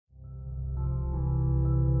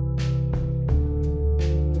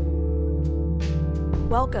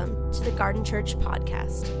Welcome to the Garden Church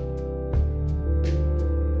podcast.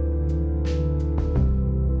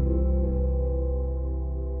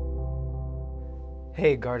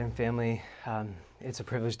 Hey, Garden family. It's a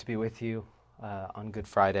privilege to be with you on Good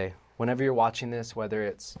Friday. Whenever you're watching this, whether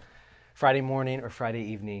it's Friday morning or Friday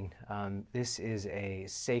evening, this is a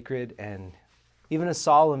sacred and even a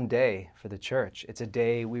solemn day for the church. It's a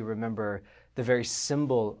day we remember the very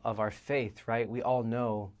symbol of our faith, right? We all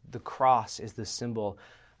know the cross is the symbol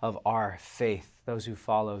of our faith, those who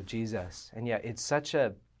follow Jesus. And yet it's such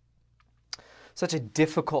a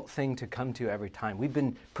difficult thing to come to every time. We've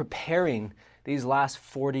been preparing these last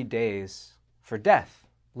 40 days for death.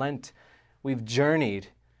 Lent, we've journeyed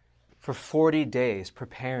for 40 days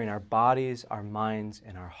preparing our bodies, our minds,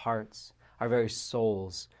 and our hearts, our very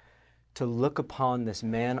souls, to look upon this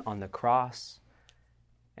man on the cross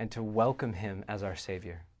and to welcome him as our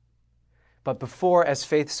Savior. But before, as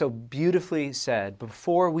Faith so beautifully said,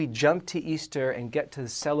 before we jump to Easter and get to the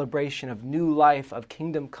celebration of new life, of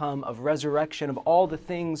kingdom come, of resurrection, of all the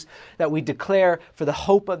things that we declare for the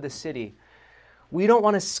hope of the city, we don't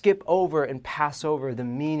want to skip over and pass over the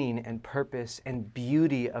meaning and purpose and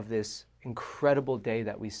beauty of this incredible day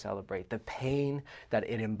that we celebrate, the pain that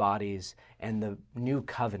it embodies and the new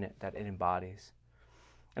covenant that it embodies.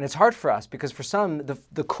 And it's hard for us because for some,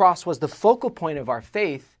 the cross was the focal point of our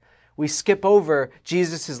faith. We skip over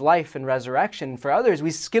Jesus' life and resurrection. For others,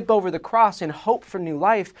 we skip over the cross in hope for new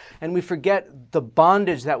life, and we forget the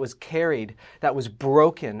bondage that was carried, that was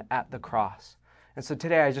broken at the cross. And so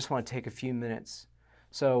today I just want to take a few minutes.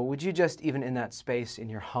 So would you just, even in that space, in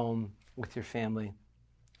your home, with your family,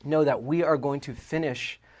 know that we are going to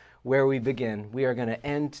finish where we begin. We are going to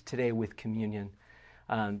end today with communion.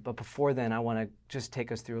 But before then, I want to just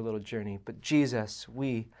take us through a little journey. But Jesus,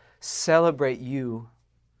 we celebrate you,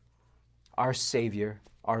 our Savior,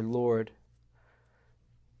 our Lord,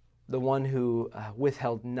 the one who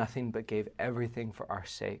withheld nothing but gave everything for our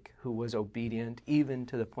sake, who was obedient even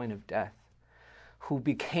to the point of death, who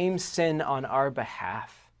became sin on our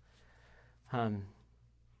behalf.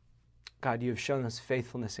 God, you have shown us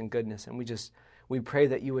faithfulness and goodness, and we pray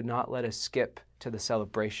that you would not let us skip to the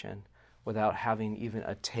celebration without having even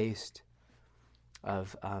a taste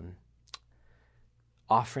of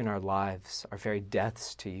offering our lives, our very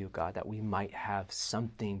deaths to you, God, that we might have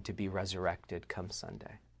something to be resurrected come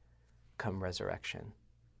Sunday, come resurrection.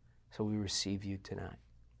 So we receive you tonight,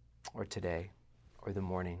 or today, or the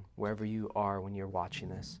morning, wherever you are when you're watching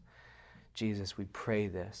this. Jesus, we pray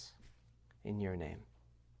this in your name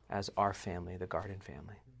as our family, the Garden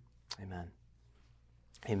family. Amen.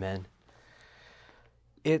 Amen.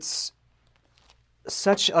 It's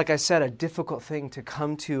such, like I said, a difficult thing to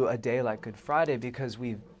come to a day like Good Friday because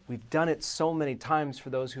we've done it so many times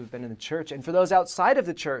for those who've been in the church. And for those outside of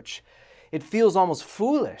the church, it feels almost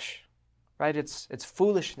foolish, right? It's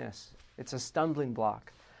foolishness. It's a stumbling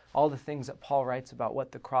block. All the things that Paul writes about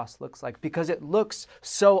what the cross looks like, because it looks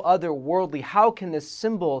so otherworldly. How can this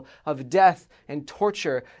symbol of death and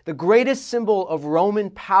torture, the greatest symbol of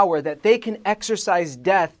Roman power, that they can exercise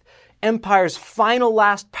death, empire's final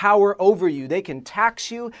last power over you. They can tax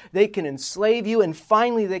you, they can enslave you, and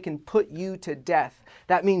finally they can put you to death.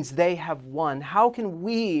 That means they have won. How can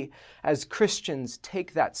we as Christians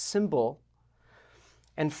take that symbol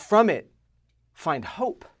and from it find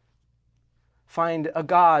hope? Find a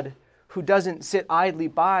God who doesn't sit idly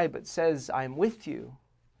by, but says, I'm with you,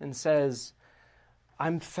 and says,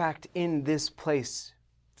 I'm in fact in this place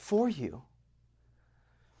for you.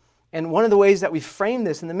 And one of the ways that we frame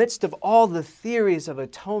this in the midst of all the theories of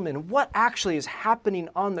atonement, what actually is happening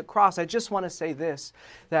on the cross, I just want to say this,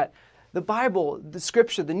 that the Bible, the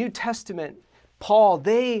Scripture, the New Testament, Paul,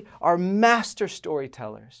 they are master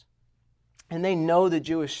storytellers. And they know the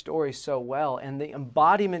Jewish story so well. And the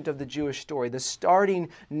embodiment of the Jewish story, the starting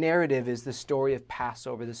narrative is the story of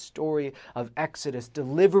Passover, the story of Exodus,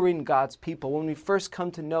 delivering God's people. When we first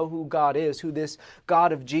come to know who God is, who this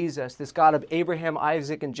God of Jesus, this God of Abraham,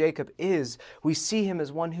 Isaac, and Jacob is, we see him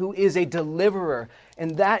as one who is a deliverer.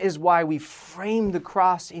 And that is why we frame the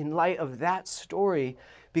cross in light of that story,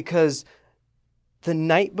 because the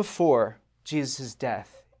night before Jesus'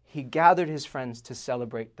 death, he gathered his friends to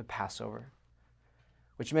celebrate the Passover,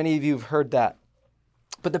 which many of you have heard that.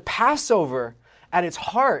 But the Passover, at its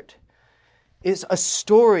heart, is a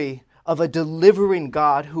story of a delivering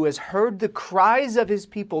God who has heard the cries of his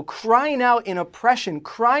people, crying out in oppression,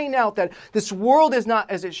 crying out that this world is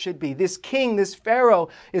not as it should be. This king, this Pharaoh,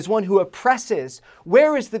 is one who oppresses.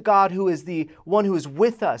 Where is the God who is the one who is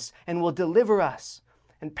with us and will deliver us?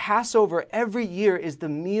 And Passover every year is the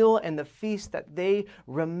meal and the feast that they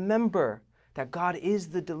remember that God is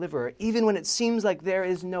the deliverer, even when it seems like there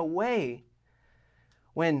is no way.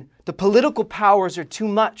 When the political powers are too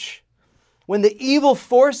much, when the evil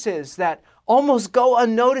forces that almost go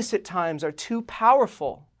unnoticed at times are too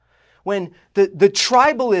powerful, when the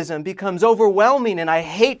tribalism becomes overwhelming and I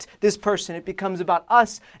hate this person, it becomes about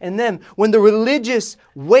us and them, when the religious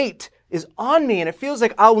weight is on me and it feels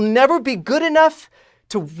like I'll never be good enough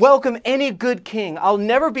to welcome any good king, I'll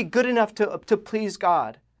never be good enough to please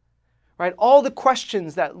God. Right? All the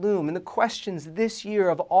questions that loom and the questions this year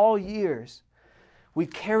of all years, we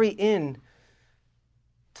carry in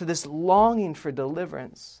to this longing for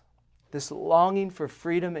deliverance, this longing for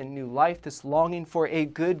freedom and new life, this longing for a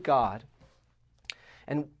good God.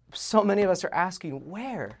 And so many of us are asking,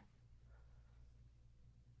 where?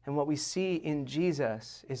 And what we see in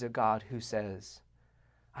Jesus is a God who says,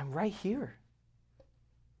 I'm right here.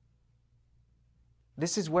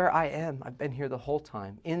 This is where I am. I've been here the whole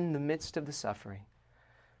time, in the midst of the suffering.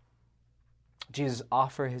 Jesus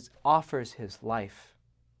offers his life.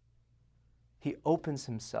 He opens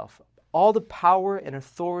himself up. All the power and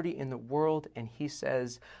authority in the world, and he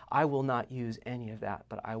says, I will not use any of that,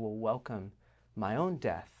 but I will welcome my own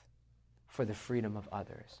death for the freedom of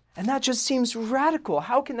others. And that just seems radical.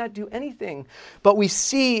 How can that do anything? But we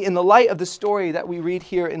see in the light of the story that we read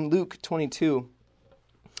here in Luke 22,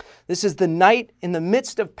 this is the night in the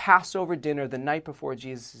midst of Passover dinner, the night before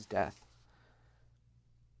Jesus' death.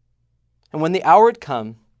 And when the hour had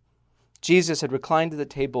come, Jesus had reclined at the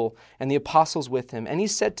table and the apostles with him. And he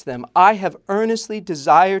said to them, I have earnestly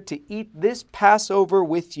desired to eat this Passover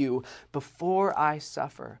with you before I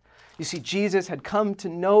suffer. You see, Jesus had come to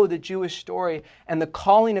know the Jewish story and the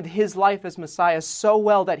calling of his life as Messiah so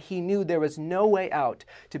well that he knew there was no way out.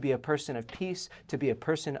 To be a person of peace, to be a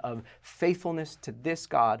person of faithfulness to this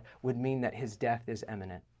God would mean that his death is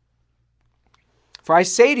imminent. For I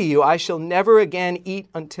say to you, I shall never again eat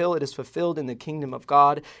until it is fulfilled in the kingdom of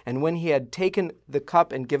God. And when he had taken the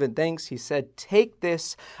cup and given thanks, he said, Take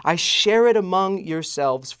this, I share it among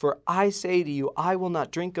yourselves. For I say to you, I will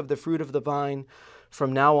not drink of the fruit of the vine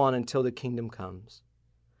from now on until the kingdom comes.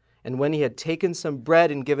 And when he had taken some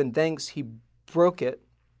bread and given thanks, he broke it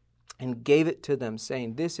and gave it to them,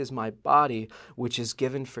 saying, This is my body, which is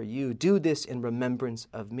given for you. Do this in remembrance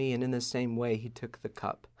of me. And in the same way, he took the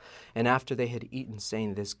cup. And after they had eaten,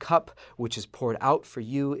 saying, This cup, which is poured out for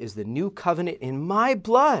you, is the new covenant in my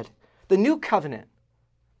blood. The new covenant.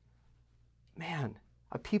 Man,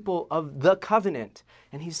 a people of the covenant.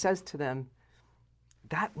 And he says to them,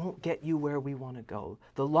 that won't get you where we want to go.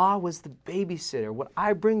 The law was the babysitter. What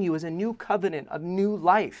I bring you is a new covenant, a new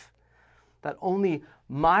life that only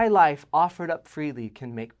my life offered up freely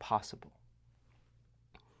can make possible.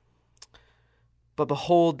 But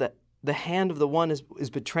behold, that the hand of the one is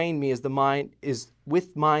betraying me is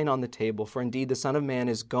with mine on the table. For indeed the Son of Man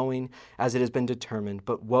is going as it has been determined.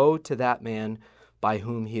 But woe to that man by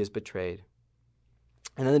whom he is betrayed.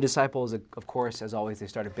 And then the disciples, of course, as always, they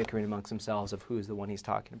started bickering amongst themselves of who is the one he's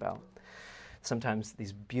talking about. Sometimes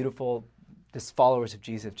these followers of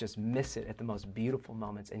Jesus just miss it at the most beautiful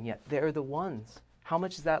moments, and yet they're the ones. How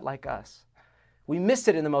much is that like us? We miss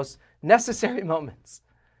it in the most necessary moments.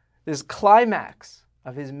 This climax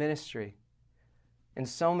of his ministry. In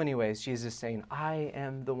so many ways, Jesus is saying, I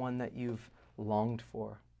am the one that you've longed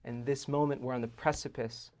for. In this moment, we're on the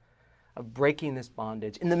precipice of breaking this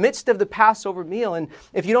bondage in the midst of the Passover meal. And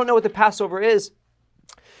if you don't know what the Passover is,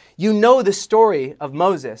 you know the story of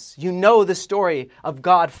Moses. You know the story of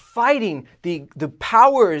God fighting the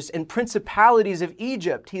powers and principalities of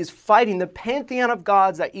Egypt. He is fighting the pantheon of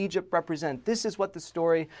gods that Egypt represents. This is what the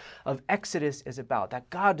story of Exodus is about, that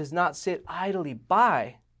God does not sit idly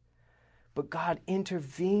by, but God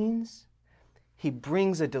intervenes. He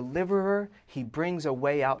brings a deliverer, he brings a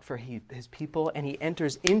way out for his people, and he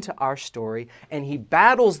enters into our story, and he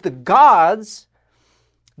battles the gods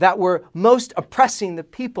that were most oppressing the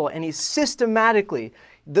people, and he systematically,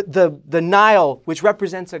 the Nile, which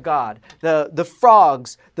represents a god, the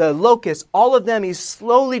frogs, the locusts, all of them, he's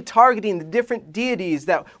slowly targeting the different deities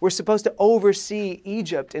that were supposed to oversee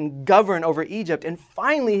Egypt and govern over Egypt, and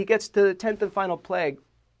finally he gets to the 10th and final plague,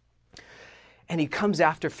 and he comes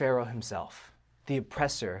after Pharaoh himself. The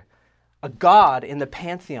oppressor, a god in the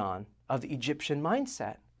pantheon of the Egyptian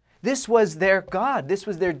mindset. This was their god. This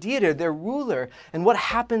was their deity, their ruler. And what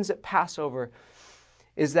happens at Passover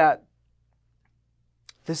is that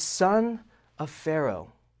the son of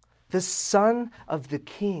Pharaoh, the son of the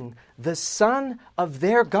king, the son of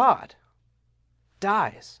their god,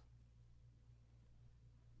 dies.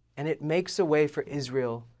 And it makes a way for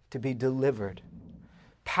Israel to be delivered.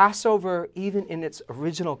 Passover, even in its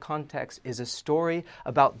original context, is a story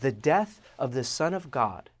about the death of the Son of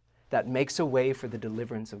God that makes a way for the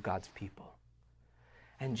deliverance of God's people.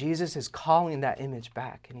 And Jesus is calling that image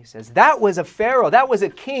back. And he says, that was a Pharaoh, that was a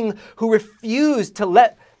king who refused to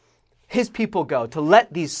let his people go, to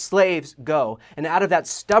let these slaves go. And out of that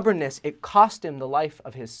stubbornness, it cost him the life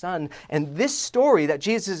of his son. And this story that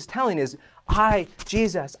Jesus is telling is,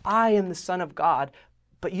 Jesus, I am the Son of God,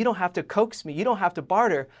 but you don't have to coax me. You don't have to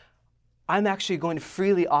barter. I'm actually going to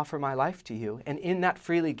freely offer my life to you. And in that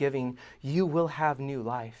freely giving, you will have new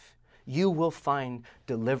life. You will find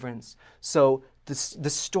deliverance. So the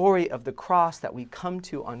story of the cross that we come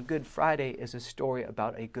to on Good Friday is a story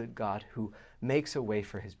about a good God who makes a way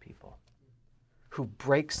for his people, who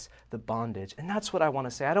breaks the bondage. And that's what I want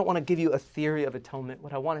to say. I don't want to give you a theory of atonement.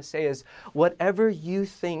 What I want to say is, whatever you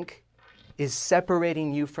think is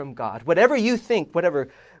separating you from God, whatever you think, whatever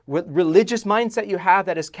religious mindset you have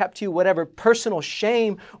that has kept you, whatever personal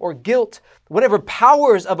shame or guilt, whatever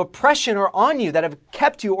powers of oppression are on you that have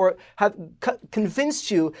kept you or have convinced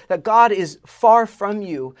you that God is far from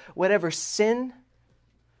you, whatever sin,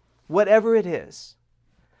 whatever it is,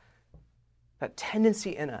 that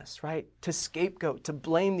tendency in us, right, to scapegoat, to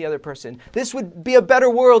blame the other person. This would be a better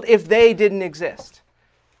world if they didn't exist,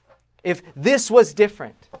 if this was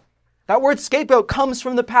different. That word scapegoat comes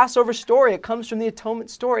from the Passover story. It comes from the atonement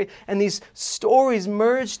story. And these stories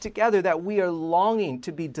merge together that we are longing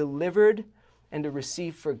to be delivered and to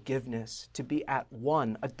receive forgiveness, to be at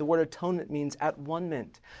one. The word atonement means at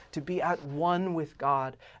one-ment, to be at one with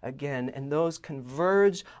God again. And those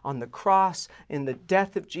converge on the cross in the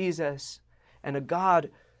death of Jesus. And a God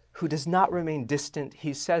who does not remain distant,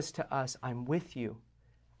 he says to us, I'm with you.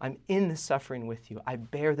 I'm in the suffering with you. I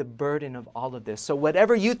bear the burden of all of this. So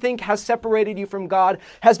whatever you think has separated you from God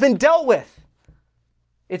has been dealt with.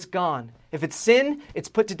 It's gone. If it's sin, it's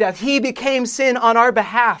put to death. He became sin on our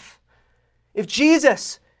behalf. If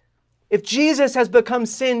Jesus has become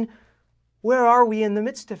sin, where are we in the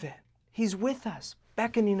midst of it? He's with us,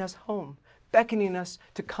 beckoning us home, beckoning us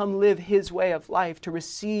to come live his way of life, to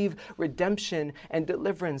receive redemption and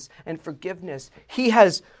deliverance and forgiveness. He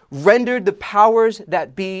has rendered the powers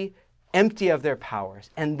that be empty of their powers,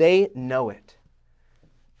 and they know it.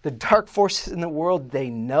 The dark forces in the world, they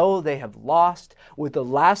know they have lost. With the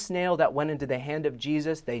last nail that went into the hand of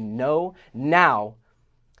Jesus, they know now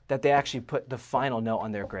that they actually put the final note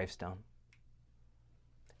on their gravestone.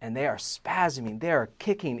 And they are spasming, they are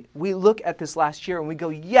kicking. We look at this last year and we go,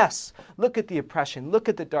 yes, look at the oppression, look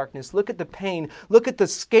at the darkness, look at the pain, look at the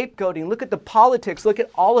scapegoating, look at the politics, look at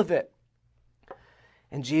all of it.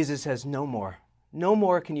 And Jesus says, no more. No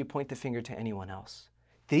more can you point the finger to anyone else.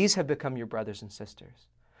 These have become your brothers and sisters.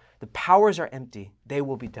 The powers are empty. They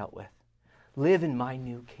will be dealt with. Live in my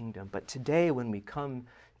new kingdom. But today when we come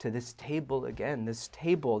to this table again, this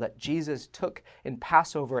table that Jesus took in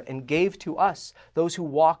Passover and gave to us, those who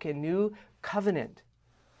walk in new covenant,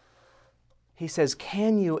 he says,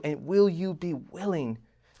 can you and will you be willing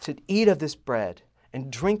to eat of this bread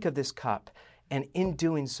and drink of this cup, and in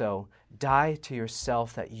doing so, die to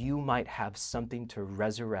yourself that you might have something to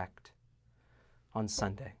resurrect on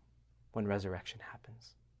Sunday when resurrection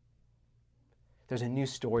happens? There's a new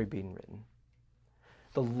story being written.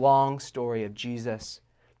 The long story of Jesus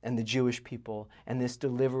and the Jewish people and this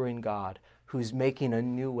delivering God who's making a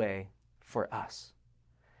new way for us.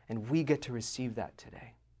 And we get to receive that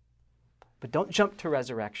today. But don't jump to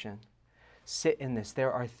resurrection. Sit in this.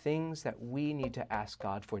 There are things that we need to ask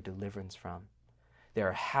God for deliverance from. There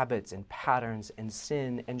are habits and patterns and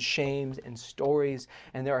sin and shames and stories,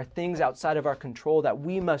 and there are things outside of our control that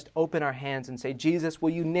we must open our hands and say, Jesus, will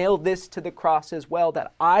you nail this to the cross as well,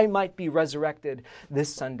 that I might be resurrected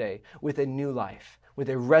this Sunday with a new life, with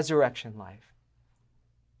a resurrection life.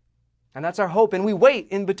 And that's our hope, and we wait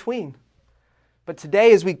in between. But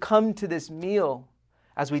today, as we come to this meal,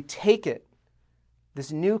 as we take it,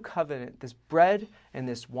 this new covenant, this bread and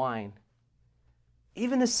this wine,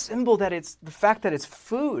 even the symbol that it's, the fact that it's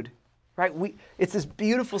food, right? It's this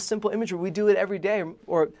beautiful, simple imagery. We do it every day,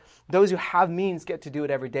 or those who have means get to do it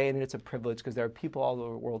every day, and it's a privilege because there are people all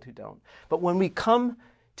over the world who don't. But when we come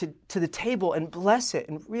to the table and bless it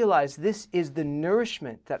and realize this is the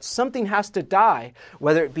nourishment, that something has to die,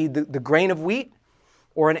 whether it be the grain of wheat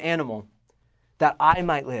or an animal, that I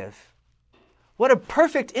might live. What a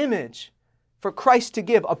perfect image for Christ to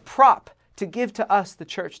give, a prop to give to us, the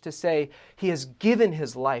church, to say he has given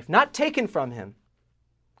his life, not taken from him,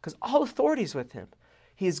 because all authority is with him.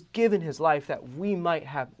 He has given his life that we might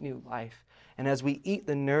have new life. And as we eat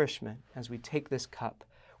the nourishment, as we take this cup,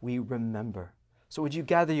 we remember So would you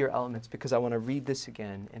gather your elements, because I want to read this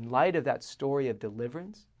again. In light of that story of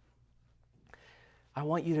deliverance, I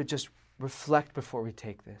want you to just reflect before we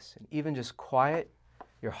take this, and even just quiet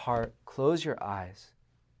your heart, close your eyes,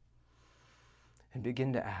 and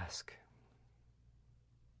begin to ask.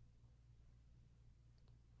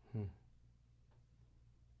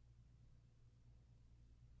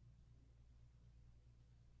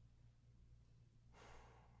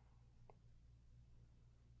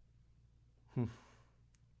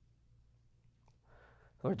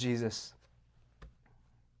 Lord Jesus,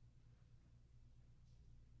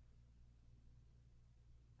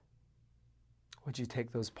 would you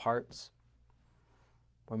take those parts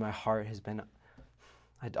where my heart has been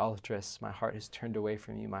idolatrous, my heart has turned away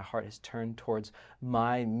from you, my heart has turned towards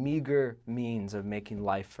my meager means of making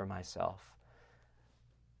life for myself.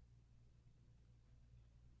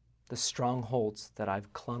 The strongholds that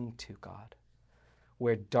I've clung to, God,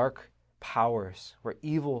 where dark powers, where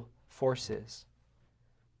evil forces,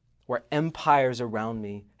 where empires around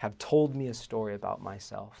me have told me a story about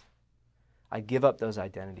myself. I give up those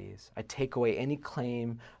identities. I take away any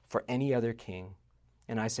claim for any other king,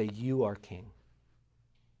 and I say, you are king.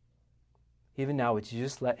 Even now, would you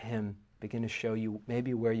just let him begin to show you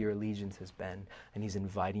maybe where your allegiance has been, and he's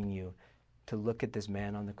inviting you to look at this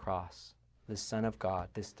man on the cross, this Son of God,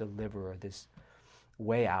 this deliverer, this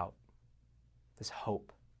way out, this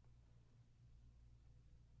hope,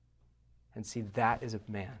 and see that is a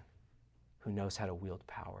man who knows how to wield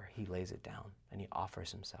power. He lays it down and he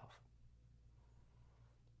offers himself.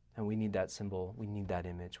 And we need that symbol, we need that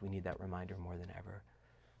image, we need that reminder more than ever.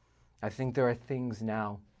 I think there are things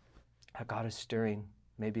now that God is stirring.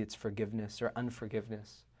 Maybe it's forgiveness or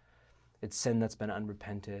unforgiveness. It's sin that's been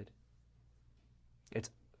unrepented.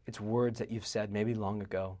 It's words that you've said maybe long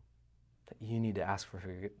ago that you need to ask for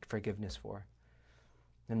forgiveness for.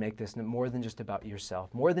 And make this more than just about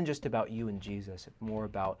yourself, more than just about you and Jesus, more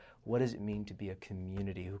about what does it mean to be a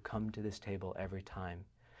community who come to this table every time,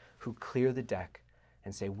 who clear the deck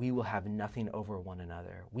and say, we will have nothing over one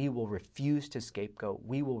another. We will refuse to scapegoat.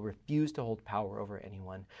 We will refuse to hold power over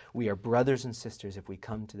anyone. We are brothers and sisters if we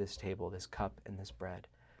come to this table, this cup and this bread.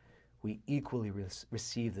 We equally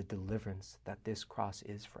receive the deliverance that this cross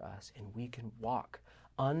is for us, and we can walk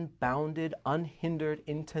unbounded, unhindered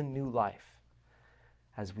into new life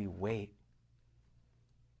as we wait.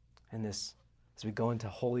 And as we go into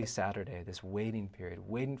Holy Saturday, this waiting period,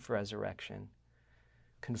 waiting for resurrection,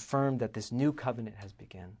 confirm that this new covenant has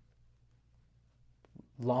begun,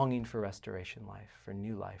 longing for restoration life, for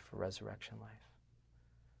new life, for resurrection life.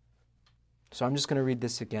 So I'm just going to read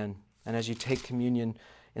this again. And as you take communion,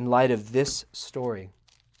 in light of this story,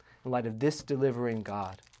 in light of this delivering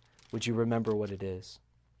God, would you remember what it is?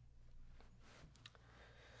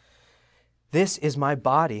 This is my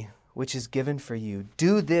body, which is given for you.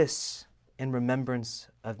 Do this in remembrance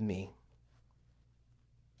of me.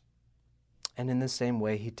 And in the same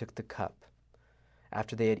way, he took the cup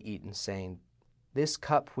after they had eaten, saying, this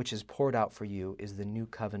cup which is poured out for you is the new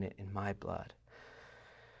covenant in my blood.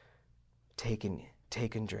 Take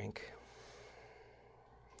and drink.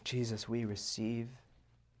 Jesus, we receive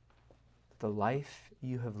the life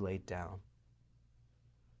you have laid down.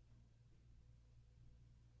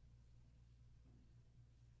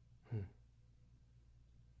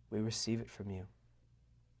 We receive it from you.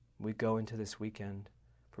 We go into this weekend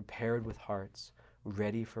prepared with hearts,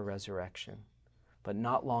 ready for resurrection, but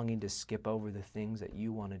not longing to skip over the things that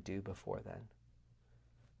you want to do before then.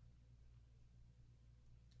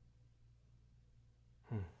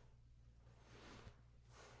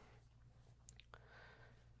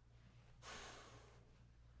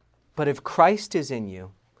 But if Christ is in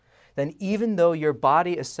you, then even though your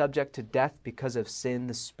body is subject to death because of sin,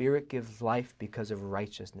 the Spirit gives life because of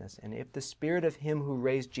righteousness. And if the Spirit of him who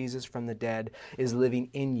raised Jesus from the dead is living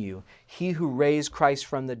in you, he who raised Christ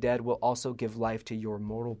from the dead will also give life to your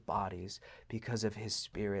mortal bodies because of his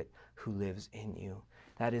Spirit who lives in you.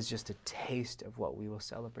 That is just a taste of what we will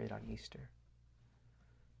celebrate on Easter.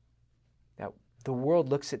 That the world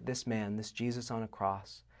looks at this man, this Jesus on a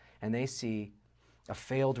cross, and they see a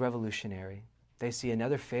failed revolutionary. They see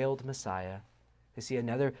another failed Messiah. They see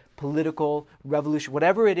another political revolution.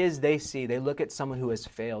 Whatever it is they see, they look at someone who has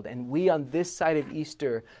failed. And we on this side of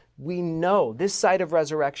Easter, we know, this side of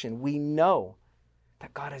resurrection, we know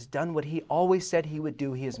that God has done what he always said he would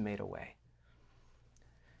do. He has made a way.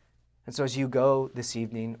 And so as you go this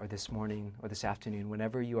evening or this morning or this afternoon,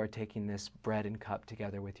 whenever you are taking this bread and cup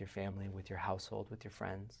together with your family, with your household, with your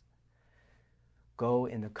friends, go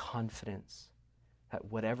in the confidence that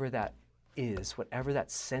whatever that is, whatever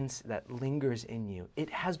that sense that lingers in you, it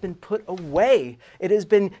has been put away. It has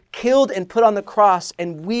been killed and put on the cross,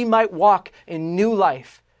 and we might walk in new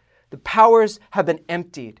life. The powers have been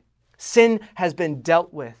emptied. Sin has been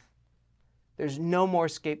dealt with. There's no more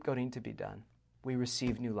scapegoating to be done. We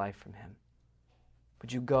receive new life from him.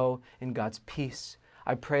 Would you go in God's peace?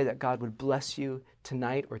 I pray that God would bless you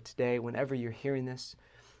tonight or today, whenever you're hearing this,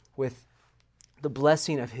 with the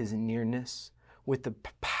blessing of his nearness, with the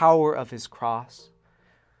power of his cross.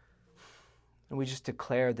 And we just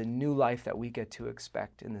declare the new life that we get to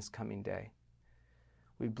expect in this coming day.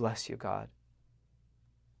 We bless you, God.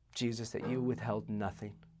 Jesus, that you withheld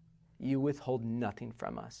nothing. You withhold nothing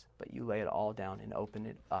from us, but you lay it all down and open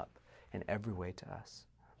it up in every way to us.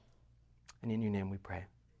 And in your name we pray.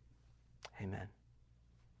 Amen.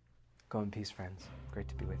 Go in peace, friends. Great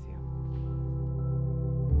to be with you.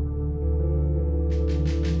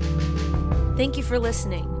 Thank you for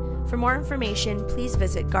listening. For more information, please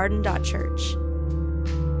visit garden.church.